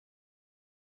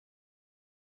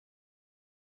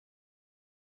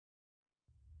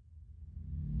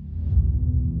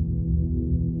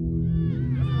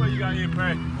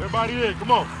Hey, everybody in,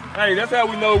 come on. Hey, that's how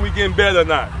we know we getting better or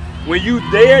not. When you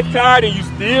dead tired and you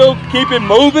still keep it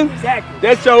moving,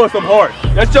 that shows us some heart.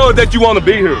 That shows that you want to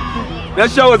be here.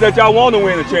 That shows that y'all want to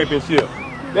win a championship.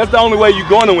 That's the only way you're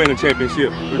going to win a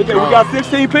championship. Look at, we got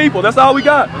 16 people. That's all we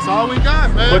got. That's all we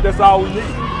got, man. But that's all we need.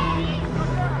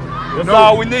 That's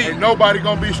all we need. Ain't nobody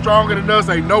gonna be stronger than us.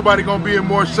 Ain't nobody gonna be in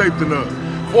more shape than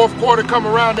us. Fourth quarter come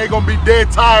around, they gonna be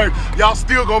dead tired. Y'all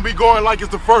still gonna be going like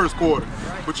it's the first quarter.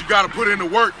 But you gotta put in the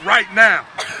work right now.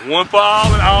 One for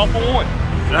all and all for one.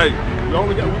 Hey, we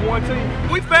only got one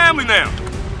team. We family now.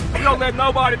 We don't let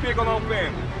nobody pick on our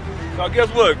family. So guess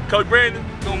what? Coach Brandon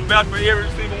gonna vouch for every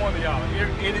single one of y'all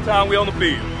anytime we on the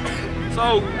field.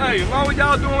 So, hey, as long as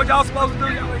y'all doing what y'all supposed to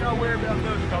do, y'all ain't gotta worry about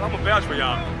nothing. Cause I'm gonna vouch for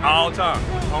y'all all the time.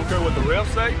 I don't care what the refs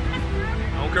say.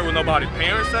 I don't care what nobody's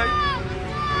parents say.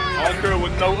 I don't care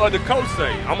what no other coach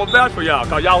say. I'm gonna vouch for y'all,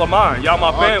 cause y'all are mine. Y'all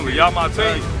my family, y'all my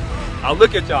team. I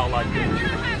look at y'all like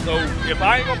that. So if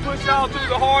I ain't gonna push y'all to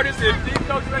the hardest, if these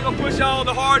coaches ain't gonna push y'all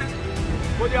the hardest,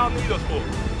 what y'all need us for?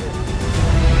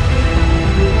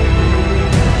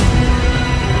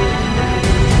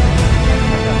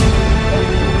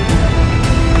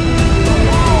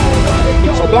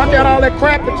 So block out all that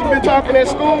crap that you've been talking at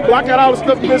school, block out all the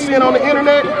stuff you've been seeing on the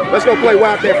internet. Let's go play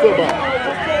Wildcat football.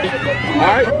 All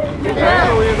right?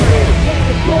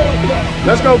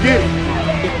 Let's go get it.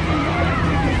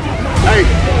 Hey,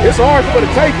 it's ours for the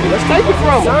taking. Let's take it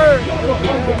from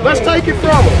them. Let's take it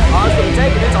from them. Ours for the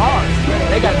taking, it's ours.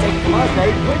 They got to take it from us,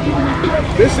 baby.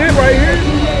 This it right here.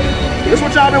 This is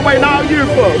what y'all been waiting all year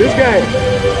for, this game.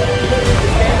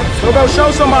 So go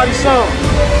show somebody something.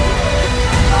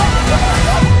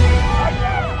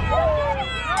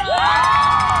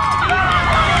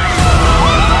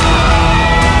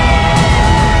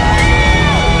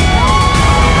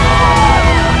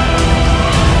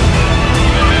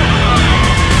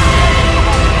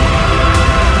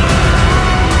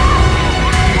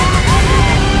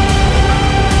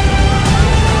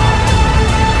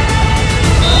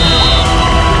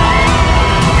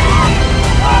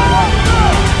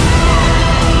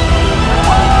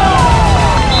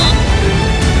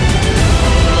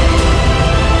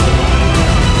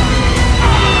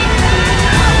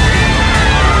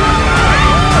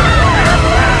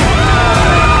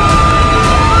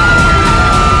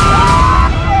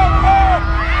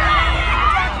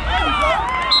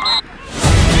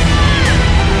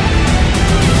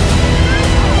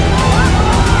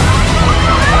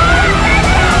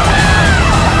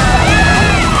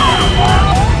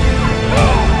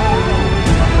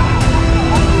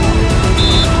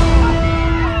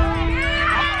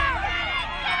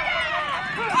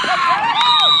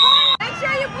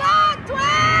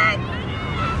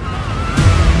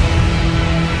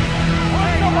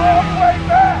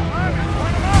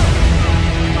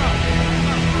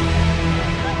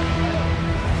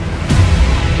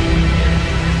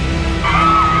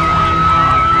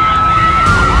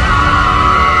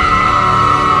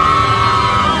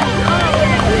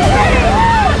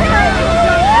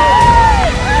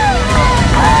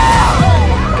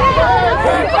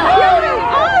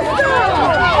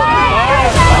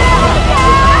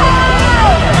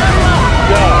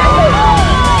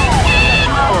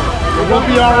 We'll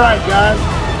be all right, guys.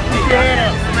 Keep your head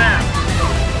up.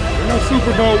 There's no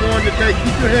Super Bowl one today.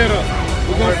 Keep your head up.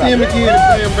 We're going to see him again and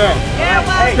play him back.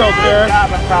 Let's go, Karen.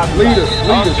 Lead us.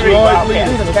 You always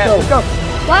lead us. Let's go.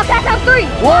 Wildcats on 3.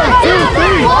 1, 2,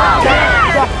 3.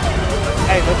 Wildcats!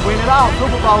 Hey, let's win it all.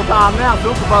 Super Bowl time now.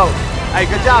 Super Bowl. Hey,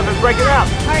 good job. Let's break it out.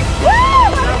 Hey.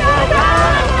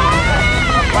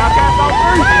 Wildcats on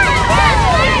 3.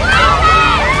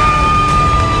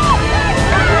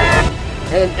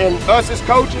 And us as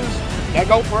coaches, that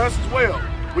go for us as well.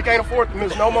 We can't afford to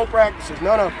miss no more practices,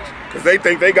 none of us. Because they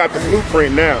think they got the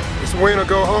blueprint now. It's win or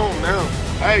go home now.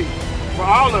 Hey, for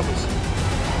all of us,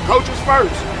 coaches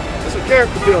first. It's a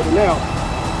character builder now.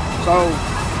 So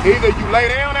either you lay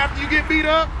down after you get beat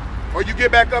up, or you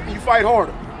get back up and you fight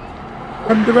harder.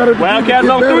 Wildcats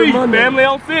on 3, family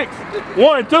on 6.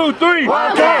 1, 2, 3,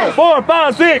 Wildcats. 4,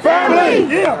 5, 6.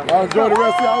 Family! Yeah! I'll enjoy the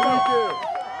rest of y'all weekend.